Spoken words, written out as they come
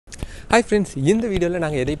Hi friends, இந்த வீடியோல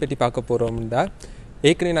நாங்க எதை பத்தி பார்க்க போறோம்னா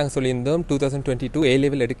ஏற்கனவே நாங்க சொல்லியிருந்தோம் 2022 A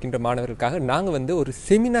level எடுக்கின்ற மாணவர்களுக்காக நாங்க வந்து ஒரு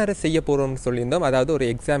செமினாரை செய்ய போறோம்னு சொல்லியிருந்தோம். அதாவது ஒரு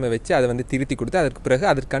எக்ஸாமை வச்சு அதை வந்து திருத்தி கொடுத்து அதற்கு பிறகு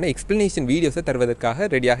அதற்கான எக்ஸ்பிளனேஷன் வீடியோஸை தருவதற்காக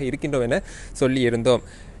ரெடியாக இருக்கின்றோம் என சொல்லி இருந்தோம்.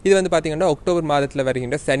 இது வந்து பாத்தீங்கன்னா அக்டோபர் மாதத்துல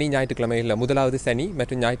வருகின்ற சனி ஞாயிற்றுக்கிழமைகளில் முதலாவது சனி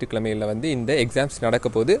மற்றும் ஞாயிற்றுக்கிழமைகளில் வந்து இந்த எக்ஸாம்ஸ் நடக்க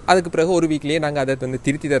போகுது. அதுக்கு பிறகு ஒரு வீக்லயே நாங்க அதை வந்து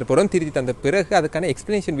திருத்தி தர போறோம். திருத்தி தந்த பிறகு அதுக்கான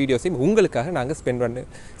எக்ஸ்பிளனேஷன் வீடியோஸையும் உங்களுக்காக நாங்க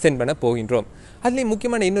சென்ட் பண்ண போகின்றோம். அதுலேயே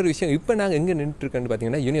முக்கியமான இன்னொரு விஷயம், இப்போ நாங்கள் எங்கே நின்றுட்டுருக்கோன்னு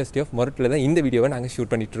பார்த்தீங்கன்னா யூனிவர்சிட்டி ஆஃப் மொரட்டில் தான் இந்த வீடியோவை நாங்கள்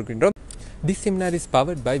ஷூட் பண்ணிட்டு இருக்கின்றோம். This seminar is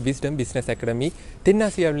powered by wisdom business academy.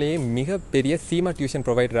 தென்னாசியாவிலேயே மிகப்பெரிய சீமா டியூஷன்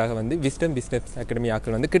ப்ரொவைடராக வந்து விஸ்டம் பிஸ்னஸ் அகாடமி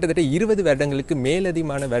ஆக்கள் வந்து கிட்டத்தட்ட 20 வருடங்களுக்கு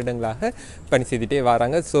மேலதிகமான வருடங்களாக பணி செய்துட்டே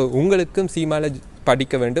வராங்க. ஸோ உங்களுக்கும் சீமாவில்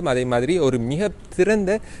படிக்க வேண்டும், அதே மாதிரி ஒரு மிக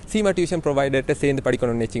சிறந்த சீமா டியூஷன் ப்ரொவைடர்கிட்ட சேர்ந்து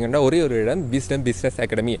படிக்கணும்னு நினச்சிங்கன்னா ஒரே ஒரு இடம் விஸ்டம் பிஸ்னஸ்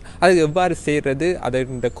அகாடமி. அது எவ்வாறு சேர்றது,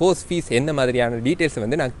 அதோட கோர்ஸ் ஃபீஸ் என்ன மாதிரியான டீட்டெயில்ஸை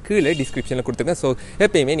வந்து நான் கீழே டிஸ்கிரிப்ஷனில் கொடுத்துருக்கேன். ஸோ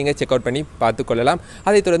எப்பயுமே நீங்கள் செக் அவுட் பண்ணி பார்த்துக்கொள்ளலாம்.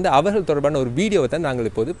 அதைத் தொடர்ந்து அவர்கள் தொடர்பான ஒரு வீடியோவை தான் நாங்கள்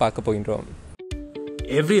இப்போது பார்க்க போகின்றோம்.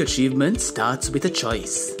 Every achievement starts with a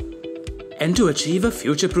choice. And to achieve a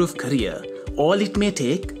future-proof career, all it may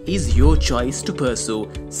take is your choice to pursue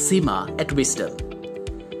SEMA at Wisdom.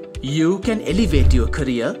 You can elevate your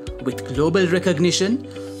career with global recognition,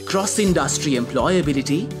 cross-industry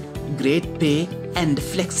employability, great pay and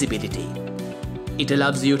flexibility. It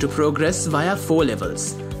allows you to progress via 4 levels,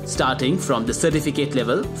 starting from the certificate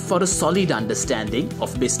level for a solid understanding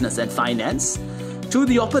of business and finance, to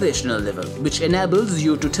the operational level, which enables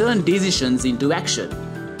you to turn decisions into action,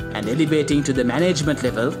 and elevating to the management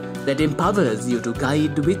level that empowers you to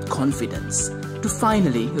guide with confidence, to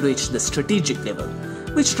finally reach the strategic level,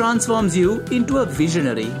 which transforms you into a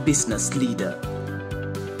visionary business leader.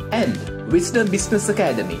 And Wisdom Business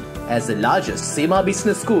Academy, as the largest SEMA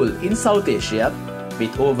business school in South Asia,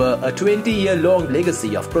 with over a 20-year-long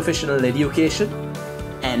legacy of professional education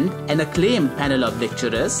and an acclaimed panel of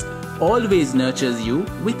lecturers, always nurtures you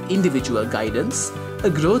with individual guidance,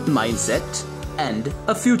 a growth mindset, and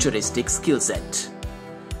a futuristic skill set.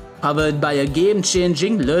 Powered by a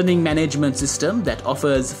game-changing learning management system that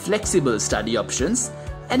offers flexible study options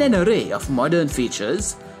and an array of modern features,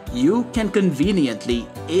 you can conveniently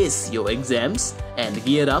ace your exams and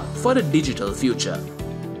gear up for a digital future.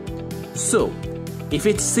 So, if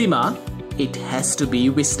it's SEMA, it has to be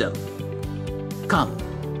Wisdom. Come,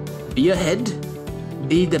 be ahead,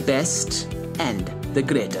 be the best and the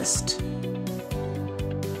greatest.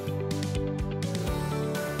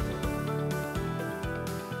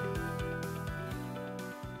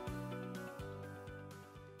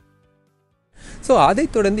 So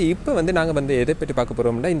அதைத் தொடர்ந்து இப்போ வந்து நாங்கள் வந்து எதை பற்றி பார்க்க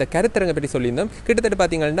போகிறோம்னா இந்த கருத்தரங்கை பற்றி சொல்லியிருந்தோம். கிட்டத்தட்ட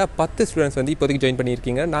பார்த்தீங்கன்னா 10 ஸ்டூடெண்ட்ஸ் வந்து இப்போதைக்கு ஜாயின்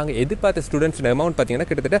பண்ணியிருக்கீங்க. நாங்கள் எதிர்பார்த்த ஸ்டூடெண்ட்ஸ் அமௌண்ட் பார்த்தீங்கன்னா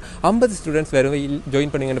கிட்டத்தட்ட 50 ஸ்டூடெண்ட்ஸ் வரையில்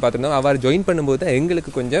ஜாயின் பண்ணுங்கன்னு பார்த்துருந்தோம். அவ்வாறு ஜாயின் பண்ணும்போது தான்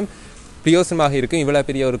எங்களுக்கு கொஞ்சம் பிரயோசனமாக இருக்கும். இவ்வளோ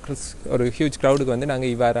பெரிய ஒரு ஹியூஜ் க்ரௌடுக்கு வந்து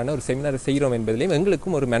நாங்கள் இவ்வாறான ஒரு செமினாரை செய்கிறோம் என்பதிலையும்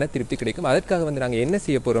எங்களுக்கும் ஒரு மன திருப்தி கிடைக்கும். அதற்காக வந்து நாங்கள் என்ன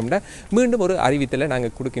செய்ய போகிறோம்னா மீண்டும் ஒரு அறிவித்தலை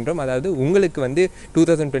நாங்கள் கொடுக்கின்றோம். அதாவது உங்களுக்கு வந்து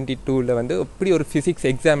 2022 வந்து இப்படி ஒரு ஃபிசிக்ஸ்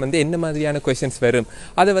எக்ஸாம் வந்து என்ன மாதிரியான கொஷின்ஸ் வரும்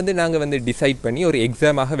அதை வந்து நாங்கள் வந்து டிசைட் பண்ணி ஒரு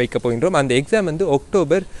எக்ஸாமாக வைக்க போகின்றோம். அந்த எக்ஸாம் வந்து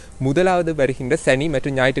அக்டோபர் 1 வருகின்ற சனி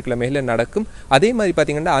மற்றும் ஞாயிற்றுக்கிழமையில் நடக்கும். அதே மாதிரி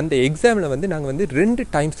பார்த்திங்கன்னா அந்த எக்ஸாமில் வந்து நாங்கள் வந்து 2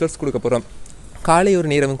 டைம் ஸ்லாட்ஸ் கொடுக்க போகிறோம். காலை ஒரு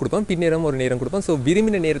நேரமும் கொடுப்போம், பின்னேரம் ஒரு நேரம் கொடுப்போம். ஸோ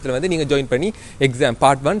விரும்பின நேரத்தில் வந்து நீங்கள் ஜாயின் பண்ணி எக்ஸாம்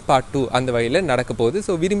பார்ட் 1 பார்ட் 2 அந்த வகையில் நடக்க போகுது.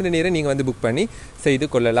 ஸோ விரும்பின நேரம் நீங்கள் வந்து புக் பண்ணி செய்து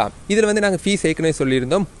கொள்ளலாம். இதில் வந்து நாங்கள் ஃபீஸ் ஏற்கனவே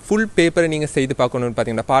சொல்லியிருந்தோம். ஃபுல் பேப்பரை நீங்கள் செய்து பார்க்கணுன்னு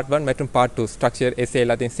பார்த்தீங்கன்னா பார்ட் 1 மற்றும் பார்ட் 2 ஸ்ட்ரக்சர் எஸ்ஏ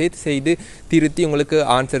எல்லாத்தையும் சேர்த்து செய்து திருத்தி உங்களுக்கு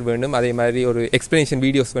ஆன்சர் வேணும், அதே மாதிரி ஒரு எக்ஸ்பிளனேஷன்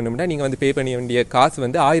வீடியோஸ் வேணும்னா நீங்கள் வந்து பே பண்ண வேண்டிய காசு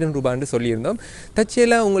வந்து 1000 ரூபான்னு சொல்லியிருந்தோம்.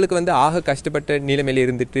 தற்செயலாக உங்களுக்கு வந்து ஆக கஷ்டப்பட்ட நிலைமையில்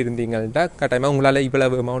இருந்தீங்கன்னா கட்டாயமாக உங்களால்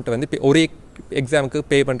இவ்வளவு அமௌண்ட்டை வந்து ஒரே எக்ஸாமுக்கு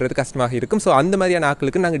பே பண்ணுறது கஷ்டமாக இருக்கும். ஸோ அந்த மாதிரியான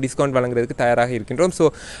ஆட்களுக்கு நாங்கள் டிஸ்கவுண்ட் வழங்குறதுக்கு தயாராக இருக்கின்றோம். ஸோ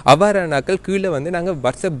அவ்வாறான ஆட்கள் கீழே வந்து நாங்கள்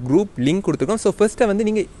வாட்ஸ்அப் குரூப் லிங்க் கொடுத்துருக்கோம். ஸோ ஃபர்ஸ்ட்டாக வந்து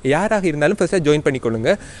நீங்கள் யாராக இருந்தாலும் ஃபர்ஸ்ட்டாக ஜாயின்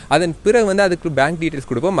பண்ணிக்கொள்ளுங்க. அதன் பிறகு வந்து அதுக்கு பேங்க் டீட்டெயில்ஸ்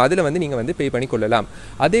கொடுப்போம். அதில் வந்து நீங்கள் வந்து பே பண்ணிக்கொள்ளலாம்.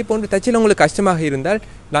 அதே போன்று தச்சில் உங்களுக்கு கஷ்டமாக இருந்தால்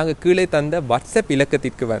நாங்கள் கீழே தந்த வாட்ஸ்அப்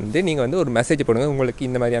இலக்கத்திற்கு வந்து நீங்கள் வந்து ஒரு மெசேஜ் போடுங்க, உங்களுக்கு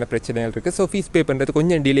இந்த மாதிரியான பிரச்சனைகள் இருக்குது, ஸோ ஃபீஸ் பே பண்ணுறது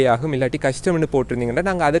கொஞ்சம் டிலே ஆகும், இல்லாட்டி கஷ்டம்னு போட்டிருந்தீங்கன்னா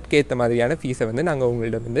நாங்கள் அதற்கேற்ற மாதிரியான ஃபீஸை வந்து நாங்கள்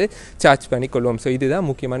உங்களிடம் வந்து சார்ஜ் பண்ணிக்கொள்வோம். ஸோ இதுதான்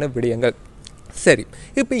முக்கியமான விடயங்கள். சரி,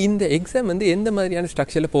 இப்போ இந்த எக்ஸாம் வந்து எந்த மாதிரியான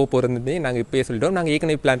ஸ்ட்ரக்சரில் போக போகிறதுனே நாங்கள் இப்போயே சொல்லிட்டோம். நாங்கள்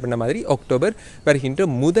ஏற்கனவே பிளான் பண்ண மாதிரி அக்டோபர் வருகின்ற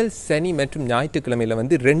முதல் சனி மற்றும் ஞாயிற்றுக்கிழமையில்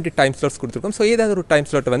வந்து 2 டைம் ஸ்லாட்ஸ் கொடுத்துருக்கோம். ஸோ ஏதாவது ஒரு டைம்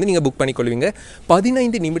ஸ்லாட்டை வந்து நீங்கள் புக் பண்ணிக்கொள்வீங்க.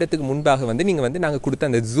 15 நிமிடத்துக்கு முன்பாக வந்து நீங்கள் வந்து நாங்கள் கொடுத்த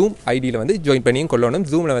அந்த ஜூம் ஐடியில் வந்து ஜாயின் பண்ணியும் கொள்ளணும்.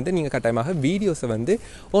 ஜூமில் வந்து நீங்கள் கட்டாயமாக வீடியோஸை வந்து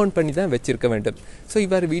ஆன் பண்ணி தான் வச்சுருக்க வேண்டும். ஸோ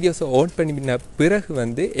இவ்வாறு வீடியோஸை ஆன் பண்ணின பிறகு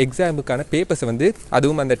வந்து எக்ஸாமுக்கான பேப்பர்ஸை வந்து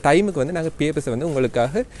அதுவும் அந்த டைமுக்கு வந்து நாங்கள் பேப்பர்ஸை வந்து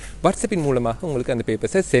உங்களுக்காக வாட்ஸ்அப்பின் மூலமாக உங்களுக்கு அந்த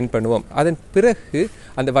பேப்பர்ஸை சென்ட் பண்ணுவோம். அதன் பிறகு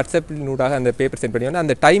அந்த வாட்ஸ்அப்பினூடாக அந்த பேப்பர் சென்ட் பண்ணி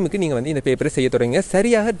அந்த டைமுக்கு நீங்கள் வந்து இந்த பேப்பரை செய்ய தொடங்குங்க.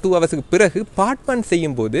 சரியாக 2 ஹவர்ஸுக்கு பிறகு பார்ட் 1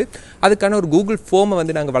 செய்யும்போது அதுக்கான ஒரு கூகுள் ஃபார்மை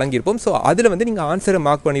வந்து நாங்கள் வழங்கியிருப்போம். ஸோ அதில் வந்து நீங்கள் ஆன்சரை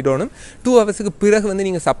மார்க் பண்ணிடணும். 2 ஹவர்ஸுக்கு பிறகு வந்து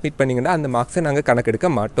நீங்கள் சப்மிட் பண்ணிங்கன்னா அந்த மார்க்ஸை நாங்கள் கணக்கெடுக்க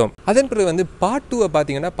மாட்டோம். அதன் பிறகு வந்து பார்ட் 2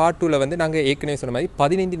 பார்த்தீங்கன்னா பார்ட் 2ல் வந்து நாங்கள் ஏற்கனவே சொன்ன மாதிரி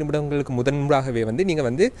 15 நிமிடங்களுக்கு முன்பாகவே வந்து நீங்கள்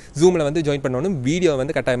வந்து ஜூமில் வந்து ஜாயின் பண்ணணும். வீடியோ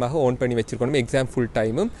வந்து கட்டாயமாக ஆன் பண்ணி வச்சுருக்கணும் எக்ஸாம் ஃபுல்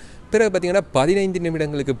டைமும். பிறகு பார்த்தீங்கன்னா 15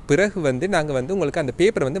 நிமிடங்களுக்கு பிறகு வந்து நாங்கள் வந்து உங்களுக்கு அந்த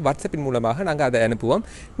பேப்பரை வந்து வாட்ஸ்அப்பின் மூலமாக நாங்கள் அதை அனுப்புவோம்.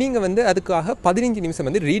 நீங்கள் வந்து அதுக்காக 15 நிமிஷம்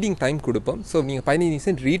வந்து ரீடிங் டைம் கொடுப்போம். ஸோ நீங்கள் 15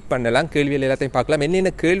 நிமிஷம் ரீட் பண்ணலாம், கேள்விகள் எல்லாத்தையும் பார்க்கலாம்,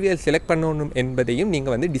 என்னென்ன கேள்விகள் செலக்ட் பண்ணணும் என்பதையும்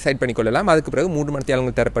நீங்கள் வந்து டிசைட் பண்ணிக்கொள்ளலாம். அதுக்கு பிறகு 3 மணி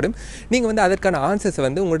நேரம் தரப்படும். நீங்கள் வந்து அதற்கான ஆன்சர்ஸை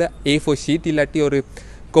வந்து உங்களோட A4 ஷீட் இல்லாட்டி ஒரு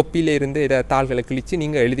கொப்பியில் இருந்து தாள்களை கிழித்து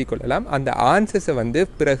நீங்கள் எழுதி கொள்ளலாம். அந்த ஆன்சர்ஸை வந்து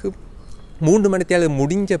பிறகு 3 மணி நேரம்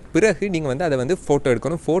முடிஞ்ச பிறகு நீங்கள் வந்து அதை வந்து ஃபோட்டோ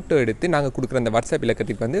எடுக்கணும். ஃபோட்டோ எடுத்து நாங்கள் கொடுக்குற அந்த வாட்ஸ்அப்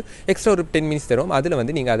இலக்கத்துக்கு வந்து எக்ஸ்ட்ரா ஒரு 10 மினிட்ஸ் தருவோம். அதில்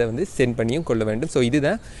வந்து நீங்கள் அதை வந்து சென்ட் பண்ணியும் கொள்ள வேண்டும். ஸோ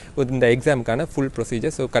இதுதான் இந்த எக்ஸாமுக்கான ஃபுல்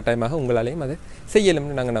ப்ரொசீஜர். ஸோ கட்டாயமாக உங்களாலையும் அதை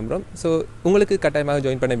செய்யலும்னு நாங்கள் நம்புகிறோம். ஸோ உங்களுக்கு கட்டாயமாக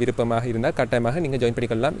ஜாயின் பண்ண விருப்பமாக இருந்தால் கட்டாயமாக நீங்கள் ஜாயின்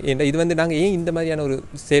பண்ணிக்கொள்ளலாம். ஏன்னா இது வந்து நாங்கள் ஏன் இந்த மாதிரியான ஒரு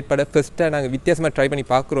செயற்பாடை ஃபஸ்ட்டாக நாங்கள் வித்தியாசமாக ட்ரை பண்ணி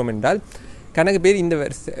பார்க்குறோம் என்றால், கணக்கு பேர்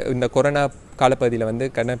இந்த கொரோனா காலப்பகுதியில் வந்து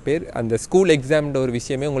கணக்கு பேர் அந்த ஸ்கூல் எக்ஸாம்ன்ற ஒரு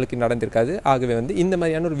விஷயமே உங்களுக்கு நடந்திருக்காது. ஆகவே வந்து இந்த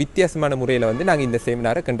மாதிரியான ஒரு வித்தியாசமான முறையில் வந்து நாங்கள் இந்த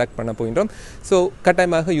செமினாரை கண்டக்ட் பண்ண போகின்றோம். ஸோ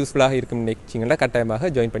கட்டாயமாக யூஸ்ஃபுல்லாக இருக்கும் நினைச்சிங்கன்னா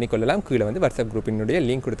கட்டாயமாக ஜாயின் பண்ணிக்கொள்ளலாம். கீழே வந்து வாட்ஸ்அப் குரூப்பினுடைய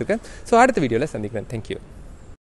லிங்க் கொடுத்துருக்கேன். ஸோ அடுத்த வீடியோவில் சந்திக்கிறேன். தேங்க்யூ.